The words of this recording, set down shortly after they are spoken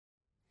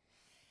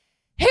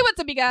What's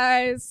up, you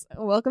guys?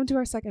 Welcome to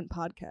our second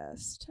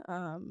podcast.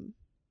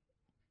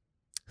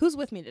 Who's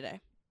with me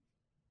today?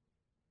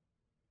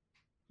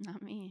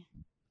 Not me.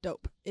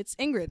 Dope. It's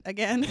Ingrid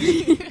again.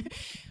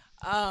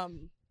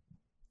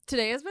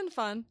 Today has been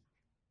fun.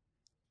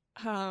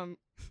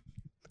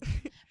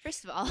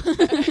 First of all,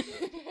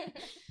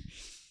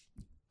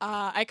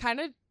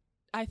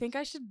 I think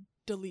I should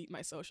delete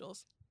my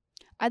socials.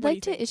 I'd What do like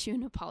you to think? issue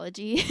an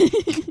apology.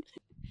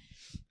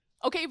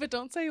 Okay, but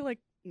don't say like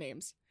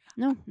names,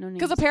 No names.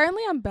 because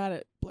apparently I'm bad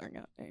at blurring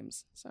out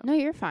names. So No,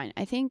 you're fine.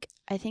 I think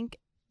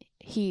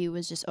he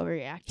was just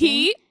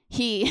overreacting.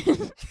 He.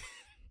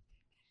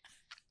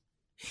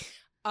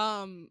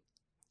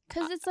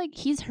 Because it's like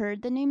he's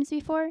heard the names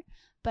before,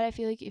 but I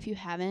feel like if you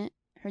haven't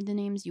heard the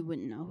names, you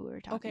wouldn't know who we're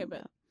talking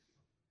but about.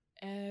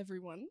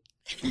 everyone.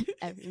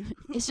 Everyone.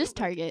 It's just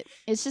Target.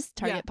 It's just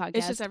Target podcast.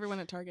 It's just everyone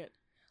at Target.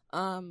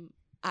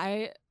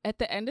 At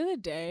the end of the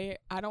day,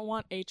 I don't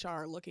want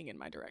HR looking in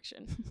my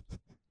direction.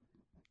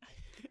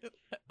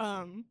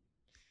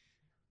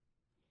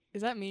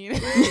 Is that mean?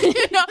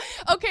 No,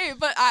 okay,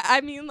 but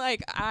I mean,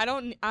 like, I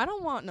don't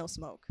want no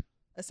smoke,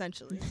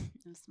 essentially.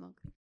 No smoke.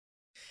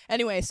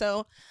 Anyway,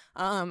 so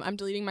I'm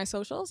deleting my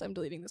socials. I'm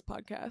deleting this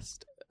podcast.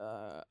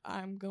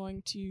 I'm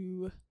going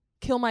to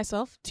kill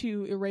myself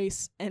to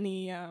erase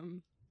any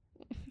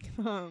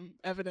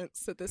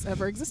evidence that this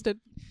ever existed.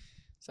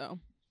 So,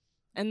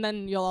 and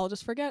then you'll all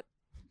just forget.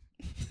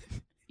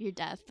 Your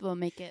death will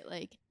make it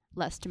like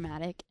less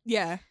dramatic.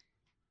 Yeah.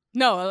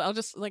 No, I'll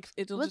just like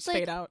it'll Well, just it's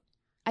fade out.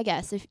 I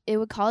guess if it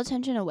would call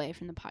attention away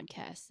from the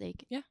podcast,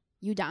 like Yeah.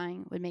 you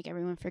dying would make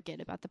everyone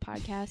forget about the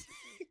podcast.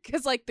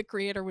 Because like the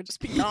creator would just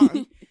be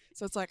gone.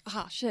 So it's like,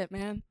 ah, shit,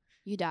 man.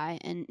 You die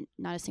and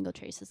not a single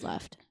trace is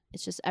left.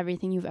 It's just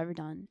everything you've ever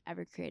done,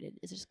 ever created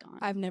is just gone.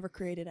 I've never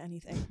created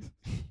anything.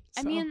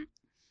 I So, mean,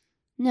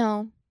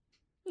 no.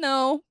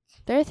 no.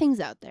 There are things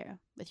out there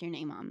with your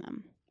name on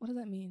them. What does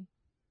that mean?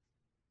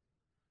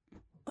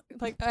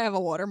 Like I have a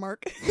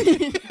watermark.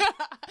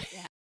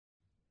 Yeah.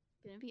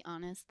 Gonna be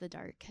honest, the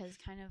dark has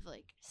kind of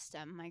like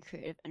stemmed my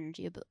creative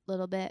energy a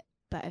little bit,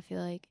 but I feel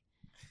like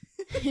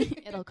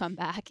it'll come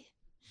back.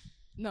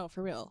 No,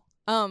 for real.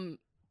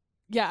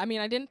 Yeah, I mean,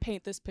 I didn't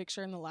paint this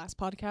picture in the last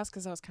podcast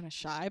because I was kind of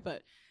shy,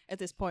 but at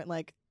this point,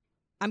 like,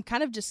 I'm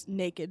kind of just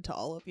naked to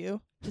all of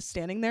you, just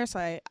standing there, so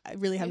I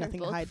really have We're nothing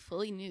to both hide.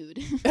 fully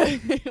nude.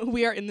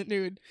 We are in the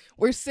nude.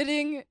 We're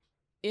sitting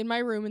in my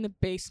room in the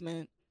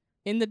basement,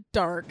 in the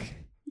dark.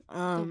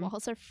 The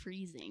walls are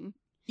freezing.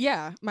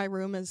 Yeah, my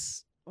room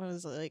is, what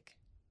is it, like,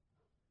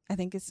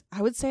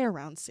 I would say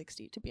around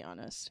 60, to be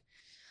honest.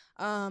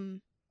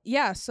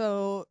 Yeah,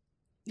 so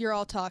you're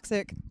all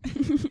toxic.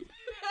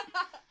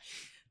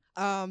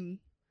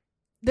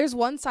 There's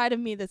one side of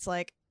me that's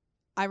like,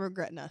 I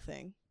regret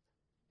nothing,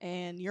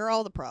 and you're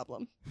all the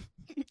problem.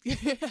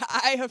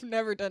 I have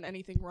never done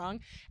anything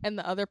wrong, and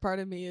the other part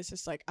of me is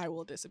just like, I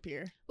will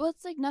disappear. Well,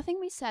 it's like nothing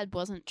we said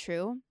wasn't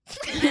true.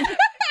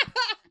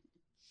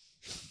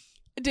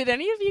 Did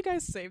any of you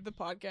guys save the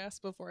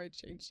podcast before I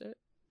changed it?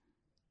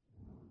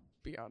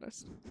 Be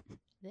honest.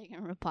 They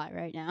can reply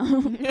right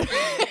now.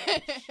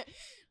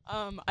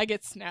 I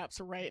get snaps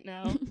right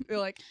now. They're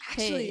like,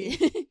 actually,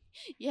 Hey.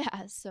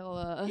 Yeah,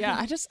 so yeah,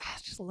 I just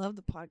love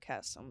the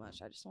podcast so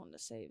much. I just wanted to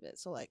save it.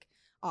 So like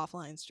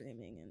offline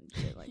streaming and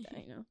shit like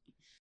that, you know.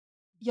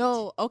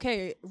 Yo,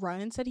 okay,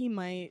 Ryan said he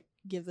might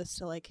give this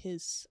to like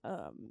his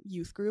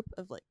youth group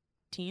of like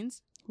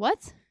teens.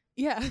 What?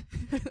 Yeah.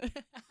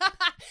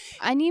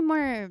 I need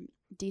more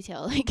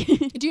detail. Like,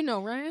 Do you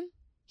know Ryan?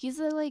 he's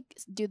the like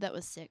dude that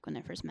was sick when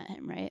I first met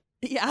him, right?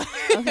 Yeah.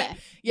 Okay.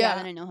 Yeah.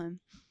 Then I know him.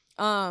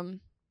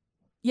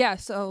 Yeah,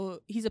 so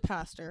he's a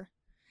pastor.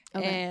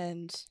 Okay.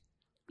 And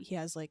he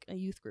has like a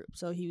youth group.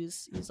 So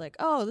he's like,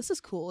 "Oh, this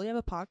is cool. You have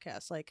a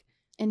podcast." Like,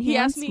 And he he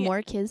asked wants me-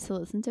 more kids to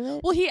listen to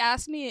it. well, he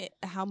asked me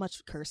how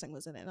much cursing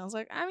was in it. And I was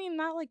like, I mean,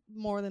 not like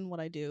more than what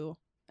I do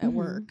at Mhm.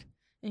 work.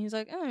 And he's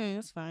like, "Oh,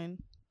 that's fine."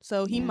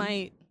 So he Yeah.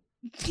 might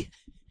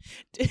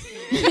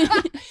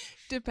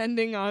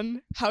depending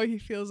on how he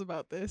feels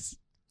about this.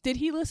 Did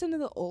he listen to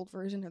the old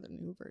version or the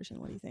new version?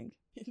 What do you think?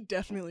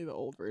 Definitely the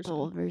old The version.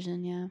 old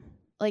version, yeah.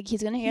 Like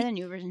he's gonna hear the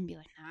new version and be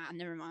like, nah,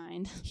 never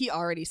mind. He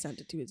already sent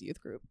it to his youth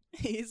group.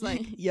 He's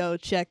like, "Yo,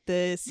 check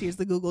this. Here's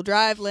the Google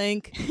Drive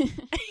link."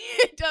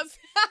 It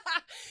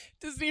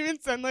doesn't even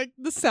send like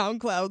the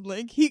SoundCloud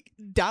link. He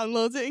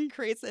downloads it and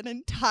creates an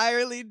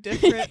entirely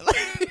different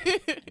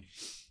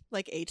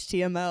like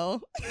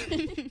HTML.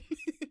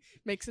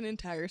 Makes an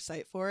entire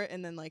site for it,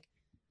 and then like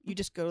you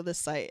just go to the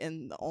site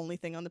and the only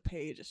thing on the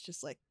page is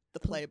just like the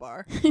play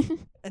bar.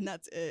 And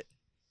that's it.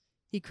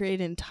 He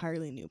created an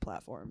entirely new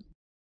platform.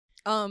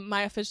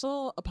 My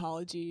official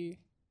apology,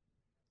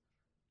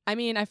 I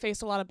mean, I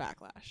faced a lot of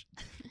backlash.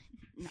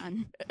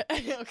 None.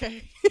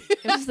 Okay.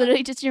 It was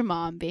literally just your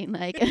mom being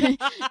like,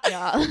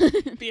 yeah.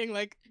 Being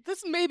like,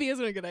 this maybe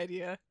isn't a good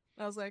idea.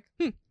 I was like,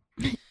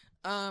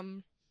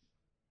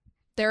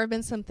 there have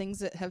been some things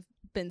that have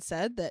been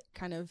said that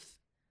kind of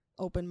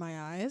opened my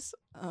eyes.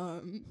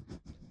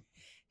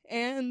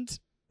 And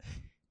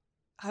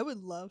I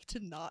would love to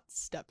not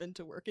step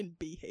into work and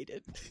be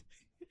hated.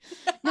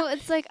 No,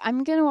 it's like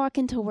I'm gonna walk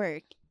into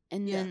work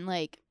and then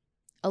like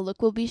a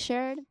look will be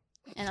shared,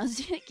 and I'll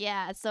just be like,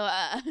 yeah, so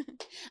I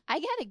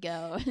gotta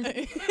go.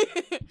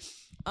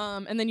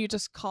 And then you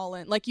just call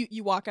in, like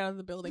you walk out of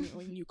the building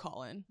when you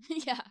call in.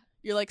 Yeah,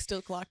 you're like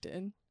still clocked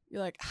in.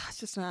 You're like,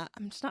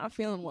 I'm just not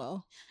feeling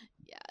well.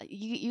 Yeah,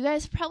 you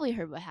guys probably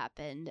heard what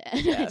happened.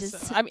 Yeah,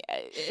 I mean,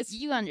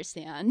 you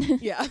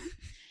understand. Yeah,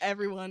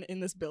 everyone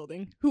in this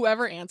building,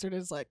 whoever answered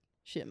is like,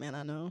 shit, man,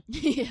 I know.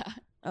 Yeah,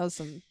 that was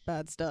some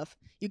bad stuff.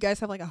 You guys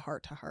have like a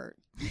heart to heart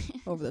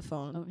over the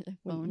phone.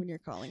 When you're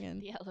calling in.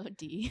 The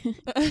LOD.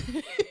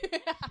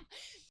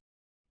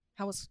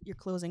 How was your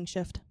closing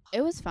shift?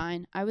 It was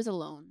fine. I was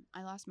alone.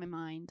 I lost my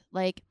mind.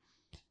 Like,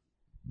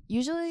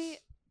 usually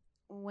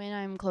when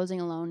I'm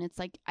closing alone, it's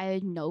like I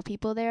know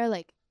people there.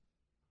 Like,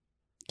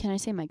 can I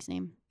say Mike's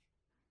name?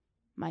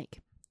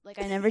 Mike.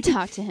 Like, I never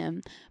talk to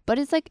him. But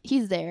it's like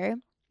he's there.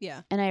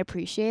 Yeah. And I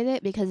appreciate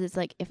it because it's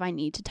like if I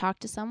need to talk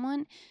to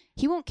someone,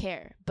 he won't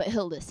care, but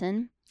he'll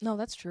listen. No,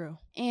 that's true.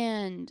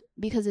 And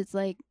because it's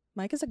like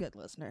Mike is a good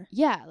listener.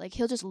 Yeah, like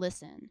he'll just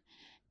listen.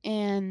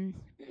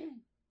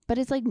 But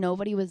it's like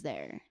nobody was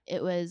there.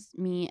 It was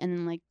me and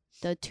then like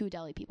the 2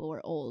 deli people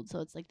were old, so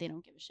it's like they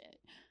don't give a shit.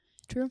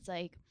 True. It's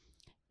like,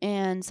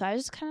 and so I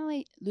was just kind of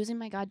like losing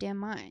my goddamn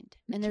mind.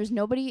 And there's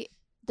nobody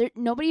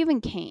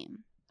even came.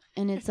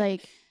 And it's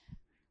like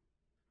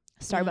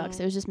Starbucks,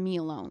 it was just me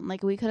alone.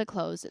 Like we could have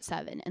closed at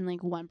 7 and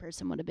like one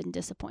person would have been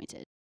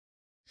disappointed.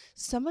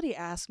 Somebody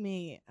asked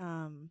me,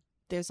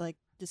 there's like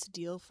this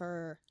deal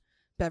for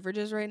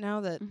beverages right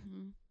now that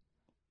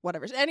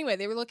whatever. Anyway,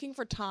 they were looking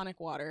for tonic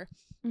water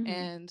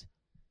and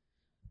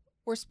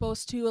we're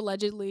supposed to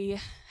allegedly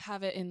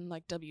have it in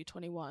like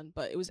W21,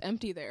 but it was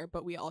empty there,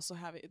 but we also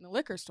have it in the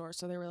liquor store.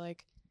 So they were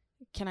like,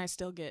 can I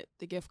still get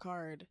the gift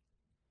card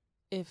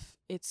if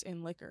it's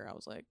in liquor? I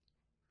was like,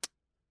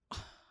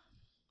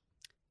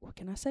 what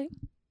can I say?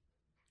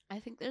 I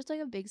think there's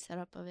like a big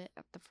setup of it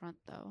at the front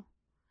though.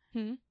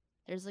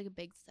 There's like a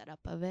big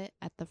setup of it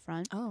at the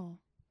front. Oh.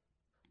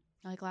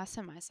 Like last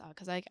time I saw,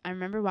 because like I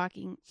remember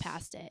walking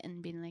past it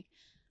and being like,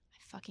 I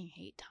fucking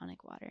hate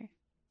tonic water.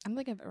 I don't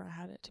think I've ever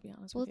had it, to be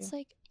honest with you. Well, it's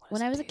like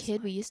when I was a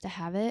kid, we used to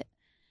have it,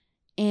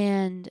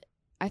 and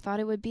I thought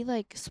it would be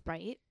like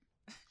Sprite.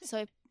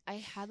 So I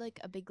had like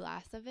a big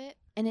glass of it,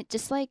 and it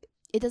just like,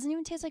 it doesn't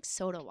even taste like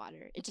soda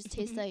water. It just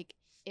tastes like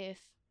if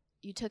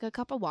you took a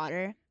cup of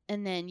water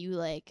and then you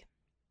like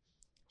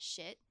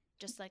shit,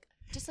 just like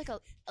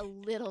a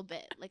little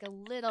bit,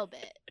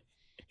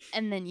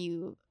 and then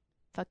you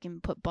fucking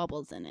put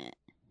bubbles in it.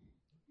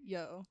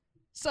 Yo.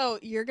 So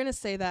you're going to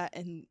say that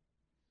and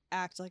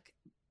act like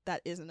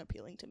that isn't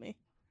appealing to me.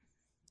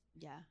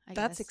 Yeah,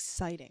 That's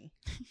exciting.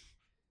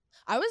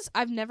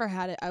 I've never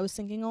had it. I was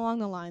thinking along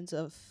the lines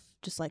of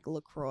just like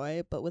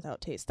LaCroix, but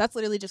without taste. That's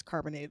literally just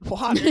carbonated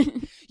water.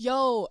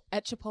 Yo,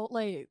 at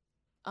Chipotle,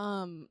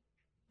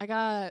 I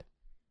got,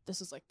 this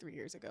was like 3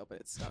 years ago, but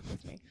it stuck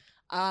with me.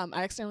 I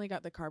accidentally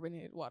got the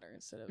carbonated water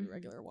instead of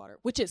regular water,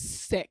 which is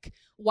sick.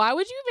 Why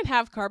would you even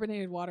have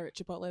carbonated water at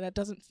Chipotle? That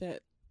doesn't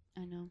fit.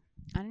 I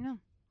don't know.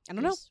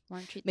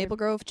 Maple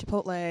Grove,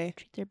 Chipotle,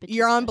 treat their bitches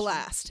you're on special.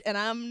 blast, and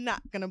I'm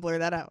not going to blur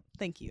that out.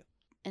 Thank you.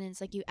 And it's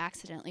like you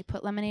accidentally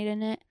put lemonade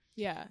in it.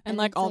 Yeah, and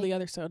like all the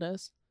other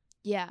sodas.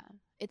 Yeah.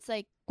 It's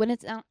like when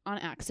it's on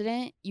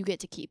accident, you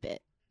get to keep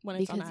it. When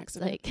it's on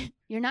accident. It's like,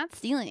 you're not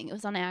stealing. It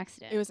was on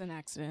accident. It was an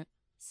accident.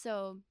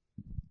 So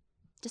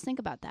just think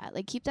about that.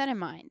 Like, keep that in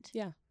mind.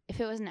 Yeah. If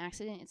it was an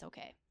accident, it's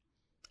okay.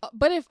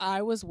 But if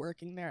I was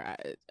working there,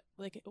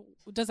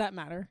 does that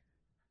matter?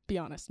 Be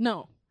honest.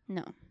 No.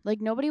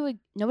 Like,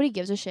 nobody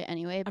gives a shit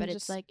anyway, but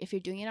it's like, if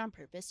you're doing it on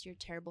purpose, you're a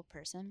terrible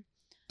person.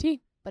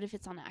 But if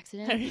it's on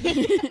accident.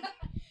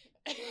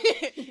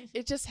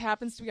 It just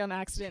happens to be on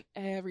accident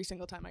every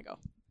single time I go.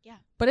 Yeah.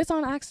 But it's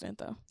on accident,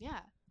 though. Yeah.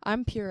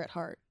 I'm pure at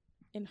heart.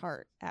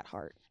 At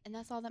heart. And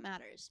that's all that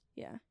matters.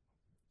 Yeah.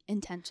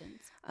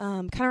 Intentions.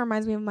 Kind of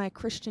reminds me of my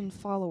Christian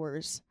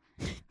followers.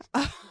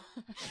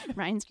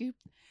 Ryan's group.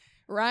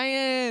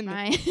 Ryan.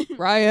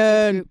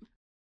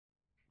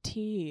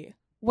 T.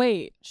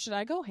 Wait, should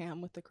I go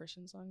ham with the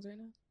Christian songs right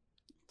now?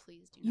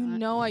 Please do not. You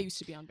know I used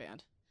to be on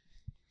band.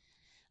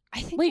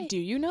 I think. Wait, do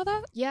you know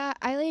that? Yeah,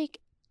 I like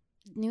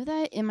knew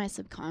that in my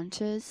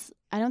subconscious.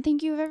 I don't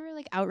think you've ever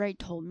like outright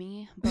told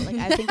me, but like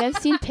I think I've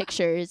seen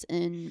pictures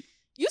and.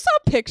 You saw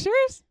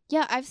pictures?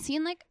 Yeah, I've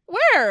seen like.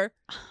 Where?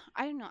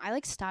 I don't know. I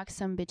like stalk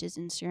some bitch's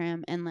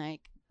Instagram and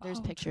like there's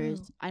pictures.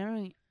 True. I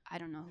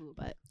don't know who,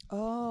 but.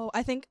 Oh,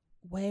 I think.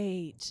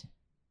 Wait.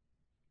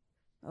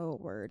 Oh,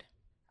 word.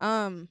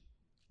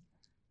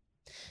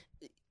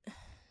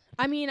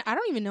 I mean, I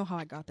don't even know how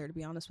I got there, to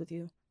be honest with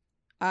you.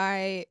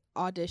 I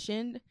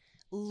auditioned,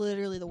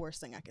 literally the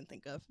worst thing I can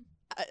think of.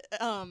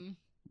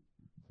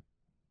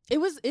 It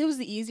was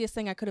the easiest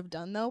thing I could have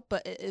done though,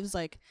 but it was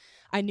like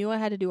I knew I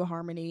had to do a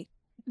harmony.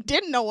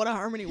 Didn't know what a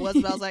harmony was,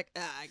 but I was like,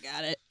 I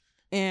got it.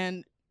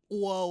 And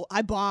whoa,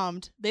 I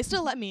bombed. They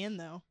still let me in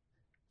though.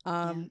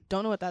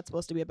 Don't know what that's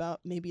supposed to be about.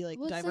 Maybe like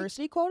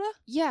diversity quota?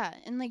 Yeah,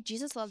 and like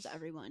Jesus loves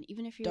everyone,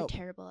 even if you're Dope.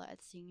 terrible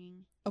at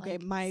singing. Okay,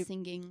 like,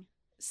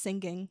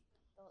 singing.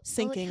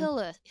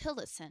 He'll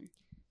listen.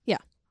 Yeah.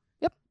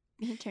 Yep.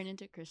 Turn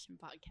into a Christian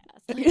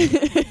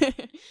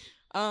podcast.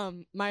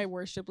 My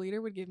worship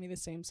leader would give me the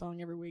same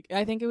song every week.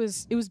 I think it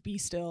was Be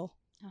Still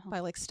by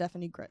like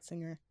Stephanie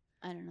Gretzinger.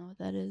 I don't know what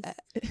that is.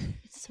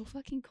 It's so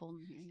fucking cold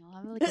in here. You'll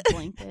have like a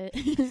blanket.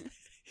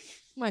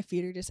 My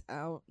feet are just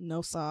out,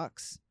 no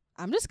socks.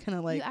 I'm just kind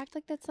of like... You act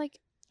like that's like...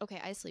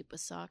 Okay, I sleep with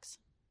socks.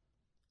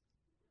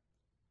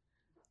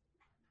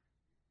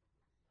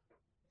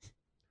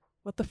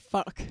 What the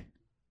fuck?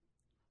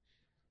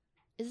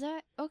 Is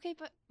that... Okay,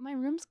 but my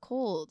room's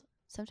cold.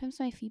 Sometimes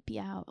my feet be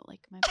out.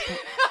 Like, my...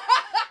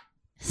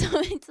 So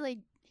it's like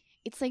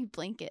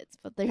blankets,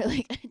 but they're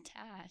like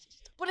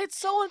attached. But it's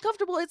so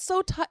uncomfortable. It's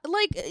so tight.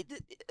 Like...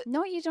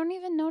 No, you don't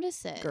even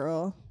notice it.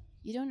 Girl.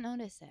 You don't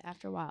notice it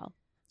after a while.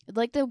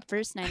 Like the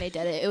first night I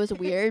did it, it was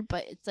weird,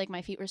 but it's like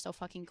my feet were so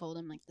fucking cold.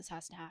 I'm like, this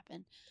has to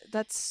happen.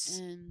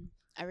 That's...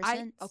 ever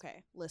since...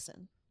 Okay,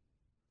 listen.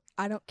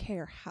 I don't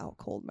care how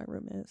cold my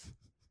room is.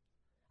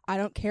 I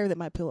don't care that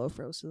my pillow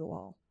froze to the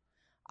wall.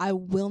 I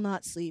will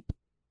not sleep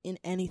in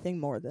anything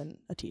more than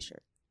a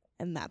t-shirt.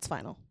 And that's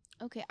final.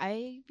 Okay,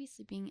 I be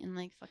sleeping in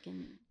like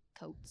fucking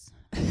coats.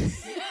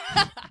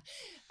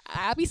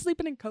 I be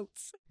sleeping in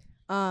coats.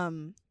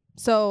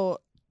 So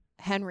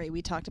Henry,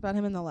 we talked about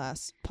him in the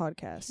last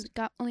podcast. He's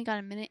only got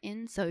a minute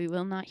in, so he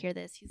will not hear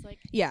this. He's like,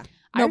 yeah,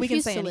 no, we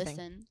can say to anything.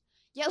 Listen.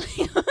 Yeah,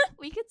 like,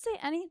 we could say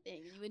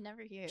anything. You would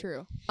never hear.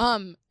 True.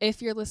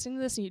 If you're listening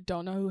to this and you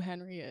don't know who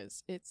Henry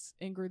is, it's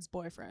Ingrid's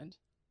boyfriend.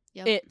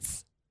 Yep.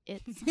 It's.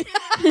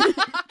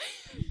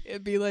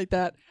 It'd be like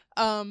that.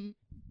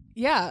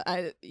 Yeah.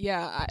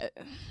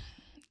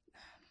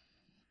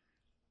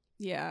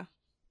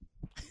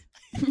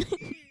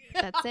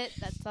 That's it.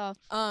 That's all.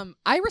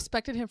 I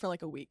respected him for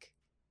like a week.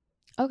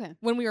 Okay.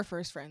 When we were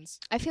first friends.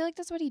 I feel like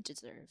that's what he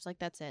deserves. Like,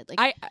 that's it.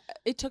 Like,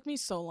 it took me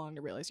so long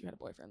to realize you had a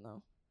boyfriend,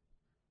 though.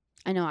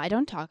 I know. I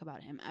don't talk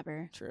about him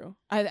ever. True.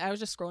 I was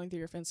just scrolling through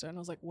your Finsta and I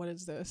was like, what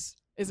is this?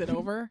 Is it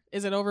over?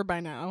 Is it over by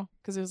now?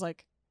 Because it was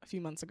like a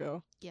few months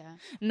ago. Yeah.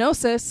 No,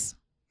 sis.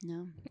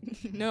 No.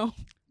 No.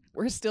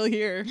 We're still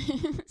here.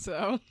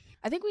 So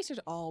I think we should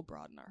all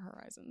broaden our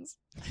horizons.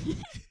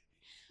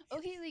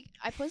 Okay, like,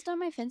 I post on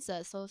my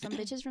Finsta, so some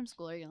bitches from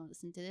school are gonna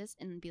listen to this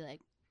and be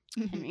like,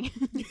 Henry.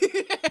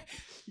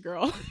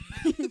 Girl.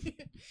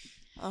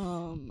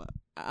 I'm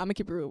gonna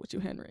keep it real with you,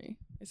 Henry.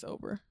 It's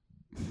over.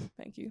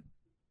 Thank you.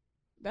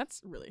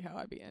 That's really how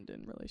I be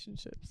ending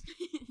relationships.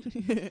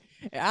 I'm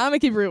gonna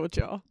keep it real with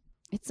y'all.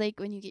 It's like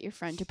when you get your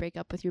friend to break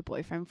up with your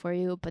boyfriend for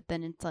you, but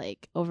then it's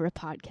like over a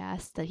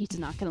podcast that he's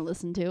not gonna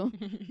listen to.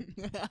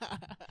 And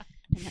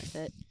that's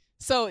it.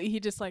 So he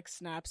just like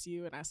snaps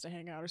you and asks to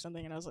hang out or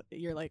something, and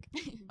you're like,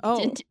 oh,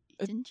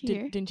 didn't you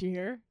hear? Didn't you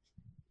hear?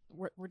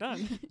 We're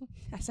done.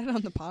 I said it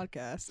on the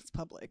podcast. It's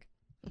public.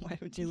 Why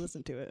would you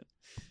listen to it?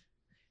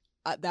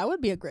 That would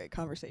be a great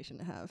conversation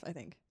to have, I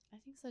think. I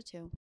think so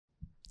too.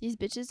 These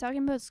bitches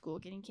talking about school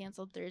getting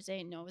canceled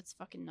Thursday. No, it's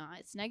fucking not.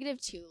 It's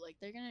 -2. Like,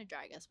 they're gonna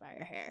drag us by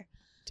our hair.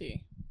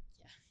 T.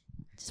 Yeah.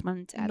 Just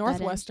wanted to add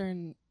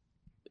Northwestern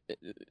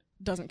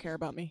doesn't care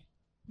about me.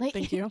 Like,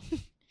 thank you.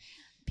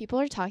 People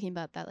are talking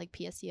about that, like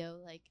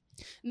PSEO, like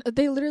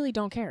they literally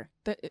don't care.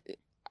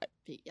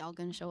 Y'all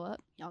gonna show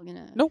up? Y'all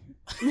gonna? Nope.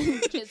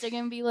 Kids are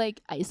gonna be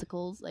like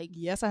icicles. Like,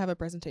 yes, I have a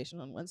presentation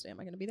on Wednesday. Am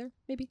I gonna be there?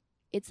 Maybe.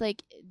 It's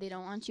like they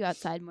don't want you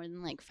outside more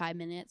than like 5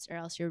 minutes, or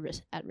else you're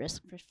at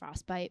risk for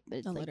frostbite. But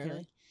it's like,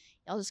 literally,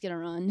 y'all just gonna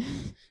run.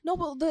 No,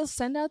 but they'll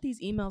send out these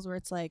emails where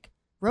it's like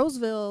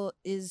Roseville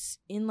is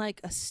in like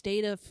a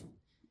state of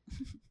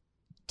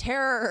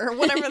terror or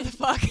whatever the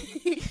fuck,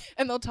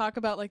 and they'll talk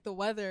about like the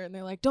weather, and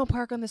they're like, don't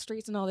park on the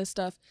streets and all this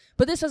stuff.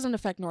 But this doesn't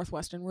affect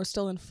Northwestern. We're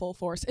still in full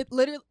force. It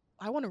literally,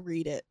 I want to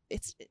read it.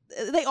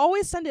 They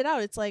always send it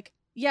out. It's like,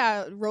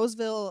 yeah,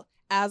 Roseville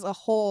as a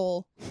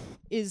whole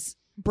is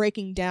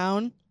breaking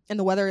down and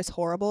the weather is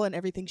horrible and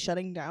everything's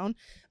shutting down,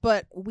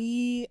 but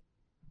we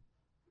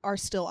are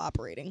still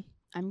operating.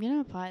 I'm gonna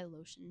apply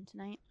lotion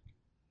tonight.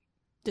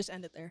 Just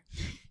end it there.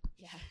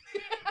 Yeah.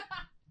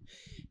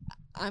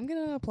 I'm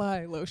gonna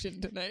apply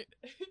lotion tonight.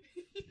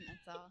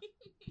 That's all.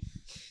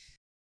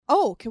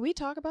 Oh, can we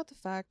talk about the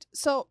fact?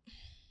 So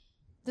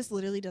this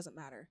literally doesn't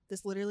matter.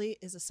 This literally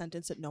is a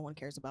sentence that no one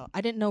cares about.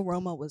 I didn't know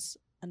Roma was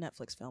a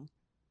Netflix film.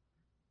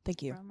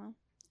 Thank you. Roma?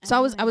 So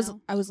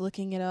I was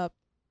looking it up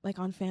like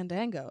on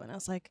Fandango, and I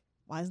was like,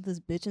 why is this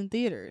bitch in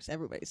theaters?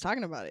 Everybody's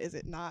talking about it. Is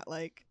it not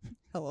like,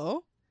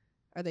 hello?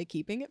 Are they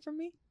keeping it from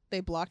me? They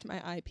blocked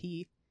my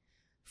IP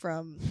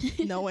from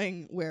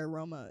knowing where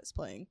Roma is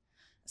playing.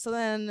 So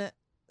then,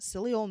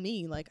 silly old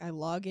me, like, I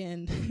log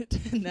in to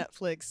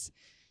Netflix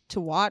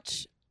to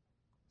watch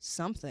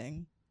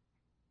something,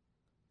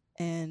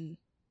 and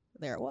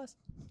there it was.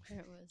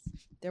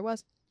 There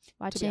was.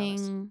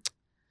 Watching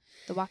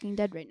The Walking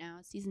Dead right now,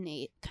 season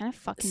 8. Kind of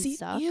fucking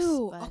sucks.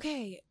 But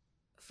okay.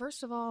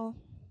 First of all,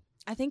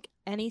 I think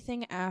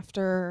anything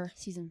after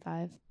season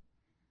 5.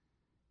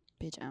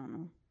 Bitch, I don't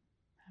know.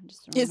 I I'm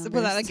just throwing Is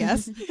without a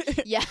guess.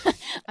 Yeah,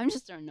 I'm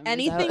just throwing numbers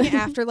Anything out.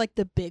 after like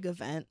the big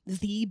event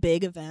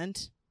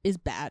is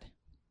bad.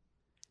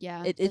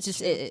 Yeah,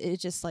 It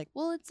just like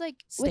well, it's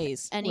like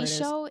stays with any where it is.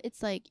 show.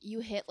 It's like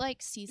you hit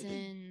like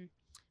season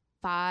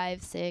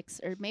 5,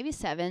 6, or maybe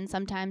 7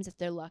 sometimes if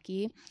they're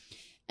lucky,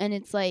 and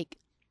it's like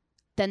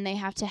then they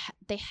have to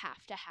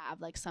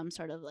have like some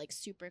sort of like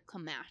super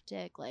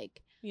climactic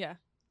like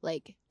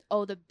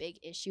oh, the big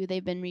issue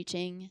they've been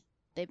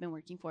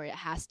working for, it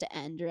has to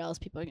end or else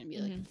people are gonna be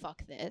like,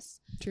 fuck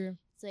this. True.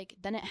 It's like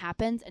then it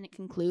happens and it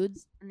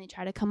concludes and they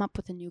try to come up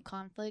with a new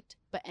conflict,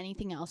 but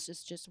anything else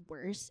is just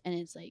worse, and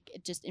it's like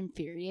it just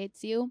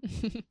infuriates you.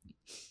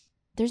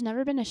 There's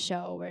never been a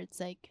show where it's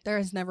like There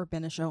has never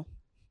been a show.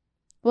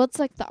 well, it's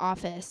like The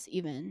Office.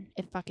 Even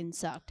it fucking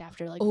sucked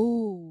after like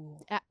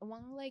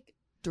one like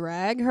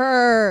drag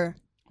her.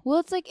 well,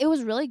 it's like it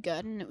was really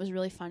good and it was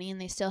really funny and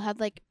they still had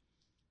like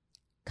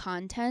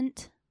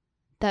content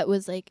that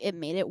was like it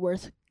made it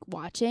worth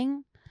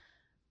watching,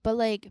 but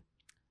like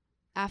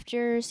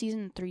after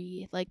season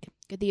 3, like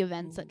the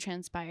events that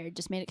transpired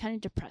just made it kind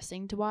of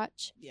depressing to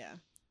watch. Yeah.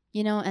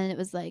 You know, and it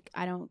was like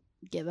I don't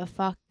give a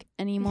fuck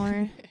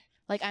anymore.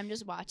 Like I'm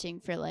just watching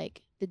for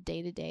like the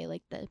day-to-day,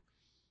 like the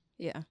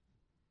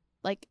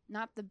like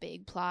not the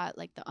big plot,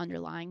 like the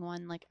underlying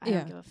one. Like I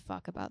don't give a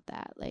fuck about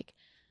that. Like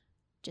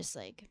just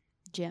like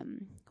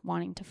Jim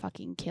wanting to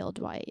fucking kill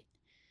Dwight.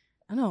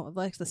 I know,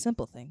 like the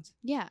simple things.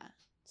 Yeah,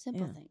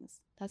 simple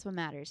things. That's what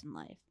matters in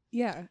life.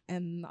 Yeah,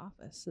 and The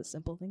Office, the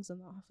simple things in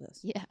The Office.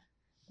 Yeah.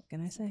 What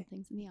can I say? Simple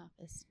things in the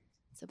office.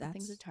 Simple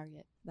things at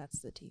Target. That's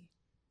the tea.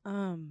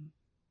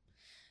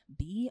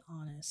 Be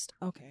honest.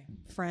 Okay,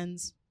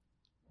 Friends.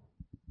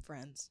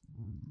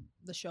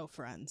 The show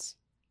Friends.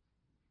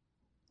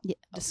 Yeah.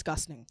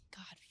 Disgusting.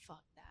 God,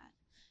 fuck that.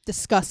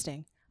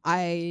 Disgusting.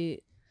 I'm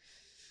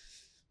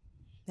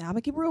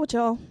gonna keep it real with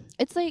y'all.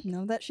 It's like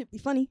None of that should be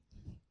funny.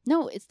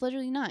 no, it's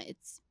literally not.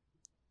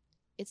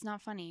 It's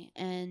not funny.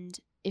 And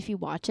if you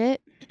watch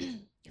it,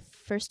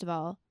 first of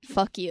all,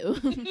 fuck you.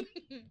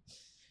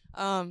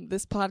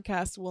 This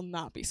podcast will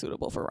not be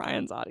suitable for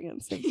Ryan's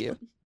audience. Thank you.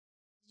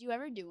 Did you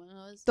ever do one of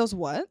those? Those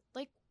what?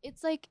 Like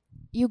it's like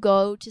you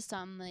go to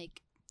some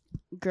like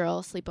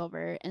girl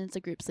sleepover and it's a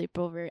group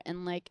sleepover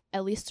and like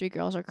at least 3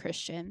 girls are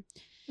Christian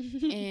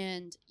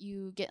and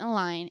you get in a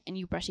line and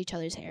you brush each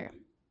other's hair.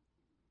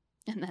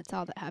 And that's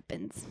all that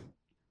happens.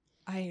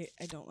 I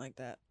don't like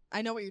that.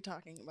 I know what you're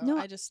talking about. No.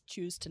 I just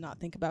choose to not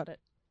think about it.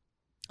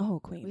 Oh,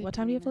 Queen. We What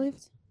time do you have to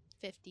leave?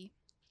 50.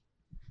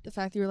 The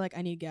fact that you were like,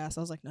 I need gas.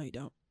 I was like, no, you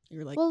don't. You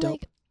were like, well, dope.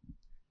 like,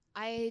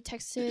 I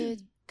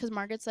texted, because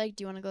Margaret's like,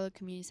 do you want to go to the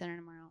community center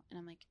tomorrow? And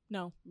I'm like,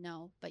 no,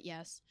 but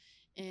yes.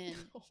 And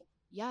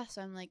yeah,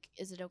 so I'm like,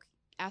 is it okay?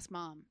 Ask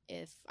Mom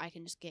if I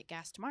can just get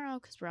gas tomorrow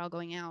because we're all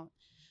going out.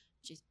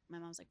 My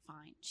mom's like,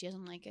 fine. She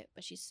doesn't like it,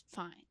 but she's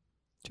fine.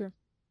 True.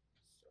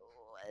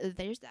 So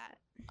there's that.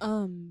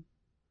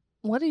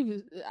 What do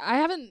you? I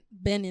haven't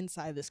been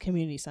inside this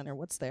community center.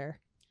 What's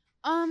there?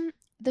 The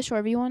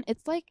Shoreview one.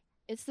 It's like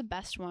it's the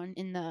best one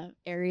in the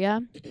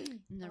area,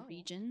 in the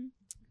region.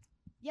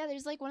 Yeah,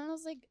 there's like one of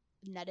those like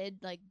netted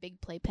like big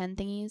playpen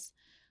thingies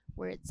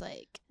where it's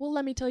like, well,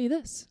 let me tell you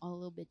this: all the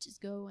little bitches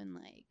go and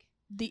like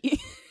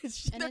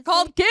they're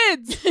called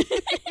kids.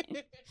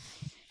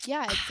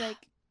 Yeah, it's like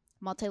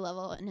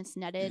multi-level and it's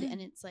netted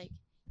and it's like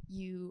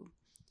you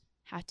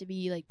have to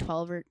be like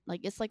 12 or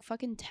like it's like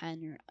fucking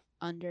 10 or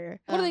under.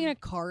 What are they gonna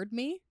card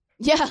me?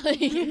 Yeah, like,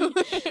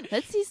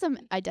 let's see some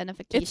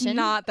identification. It's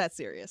not that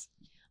serious.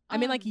 I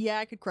mean, like, yeah,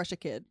 I could crush a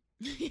kid.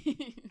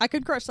 I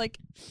could crush like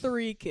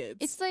 3 kids.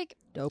 It's like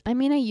dope. I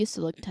mean, I used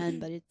to look 10,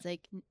 but it's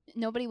like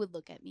nobody would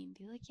look at me and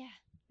be like, "Yeah,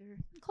 you're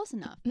close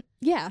enough."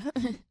 Yeah.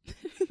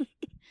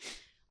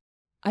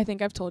 I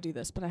think I've told you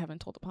this, but I haven't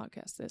told the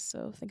podcast this,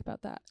 so think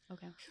about that.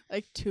 Okay.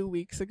 Like 2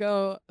 weeks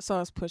ago, so I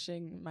was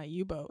pushing my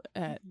U-boat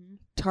at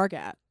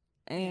Target,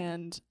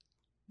 and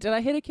did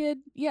I hit a kid?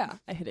 Yeah,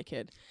 I hit a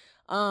kid.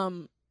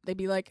 They'd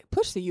be like,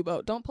 push the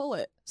U-boat, don't pull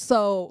it.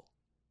 So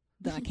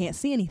then I can't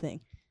see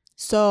anything.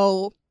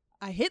 So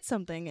I hit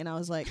something, and I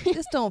was like,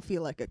 this don't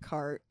feel like a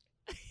cart.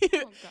 Oh,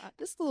 God.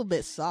 This is a little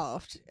bit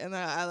soft. And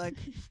then I like,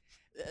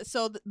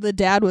 so the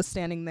dad was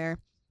standing there,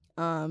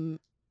 and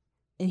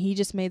he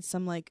just made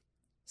some like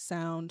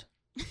sound.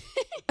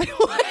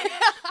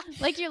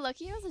 Like, you're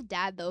lucky it was a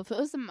dad, though. If it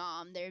was a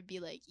mom, there'd be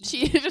like...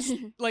 She just,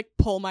 like,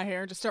 pull my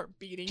hair and just start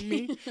beating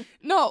me.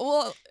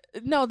 No,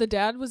 the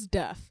dad was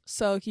deaf.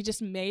 So he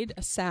just made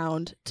a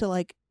sound to,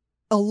 like,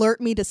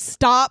 alert me to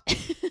stop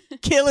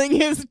killing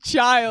his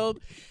child.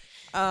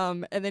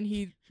 And then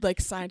he, like,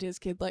 signed to his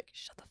kid, like,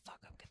 shut the fuck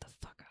up, get the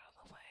fuck out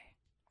of the way.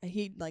 And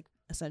he, like,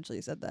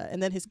 essentially said that.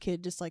 And then his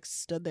kid just, like,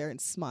 stood there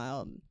and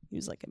smiled. And he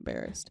was, like,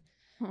 embarrassed.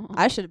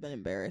 I should have been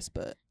embarrassed,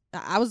 but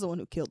I was the one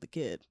who killed the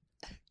kid.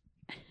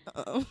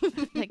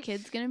 That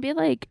kid's gonna be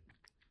like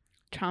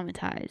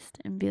traumatized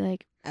and be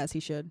like, as he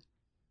should.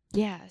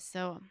 Yeah,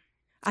 so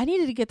I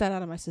needed to get that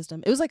out of my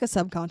system. It was like a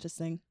subconscious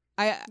thing.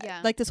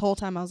 Like this whole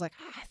time I was like,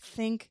 I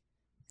think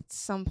at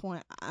some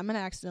point I'm gonna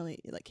accidentally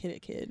like hit a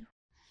kid.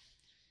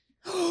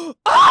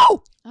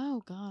 Oh!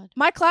 Oh, God.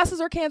 My classes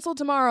are canceled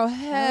tomorrow.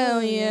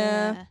 Hell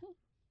yeah.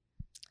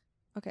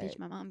 Okay. Bitch,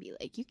 my mom be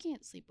like, you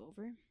can't sleep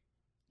over.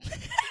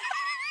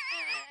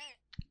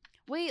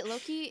 Wait,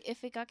 Loki,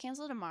 if it got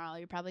canceled tomorrow,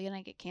 you're probably going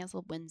to get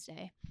canceled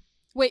Wednesday.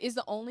 Wait, is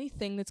the only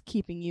thing that's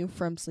keeping you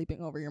from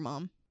sleeping over your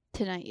mom?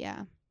 Tonight,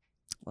 yeah.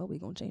 Well, we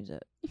gonna change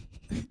it.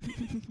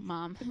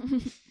 Mom.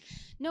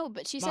 No,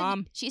 but she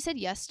Mom. said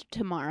yes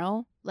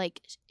tomorrow.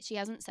 Like, she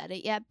hasn't said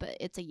it yet, but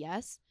it's a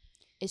yes.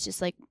 It's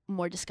just like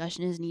more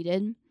discussion is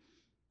needed.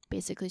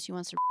 Basically, she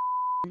wants to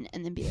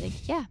and then be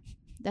like, yeah,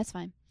 that's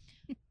fine.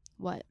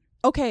 What?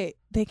 Okay,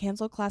 they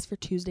canceled class for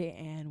Tuesday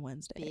and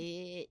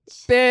Wednesday.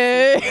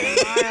 Bitch.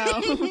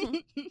 Tomorrow.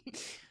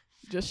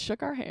 Just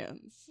shook our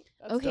hands.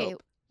 That's okay.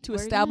 dope. To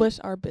establish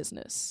our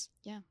business.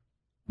 Yeah.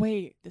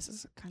 Wait, this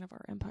is kind of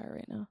our empire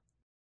right now.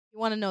 You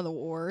want to know the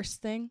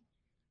worst thing?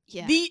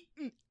 Yeah.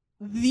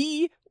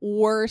 The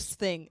worst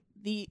thing.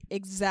 The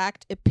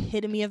exact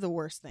epitome of the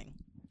worst thing.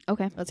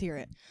 Okay. Let's hear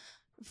it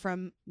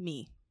from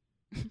me.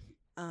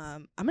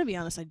 I'm gonna be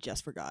honest, I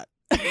just forgot.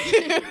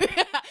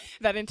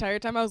 That entire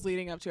time I was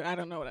leading up to it, I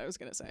don't know what I was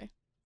gonna say.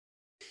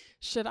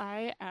 Should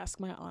I ask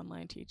my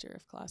online teacher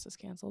if class is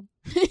canceled?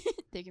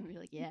 They're gonna be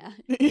like, yeah.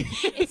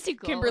 It's too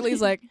cool.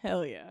 Kimberly's like,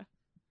 hell yeah.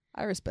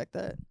 I respect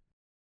that.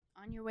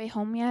 On your way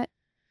home yet?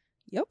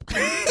 Yep. All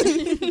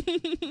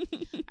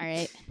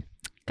right.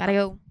 Gotta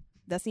go.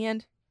 That's the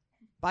end.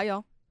 Bye,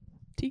 y'all.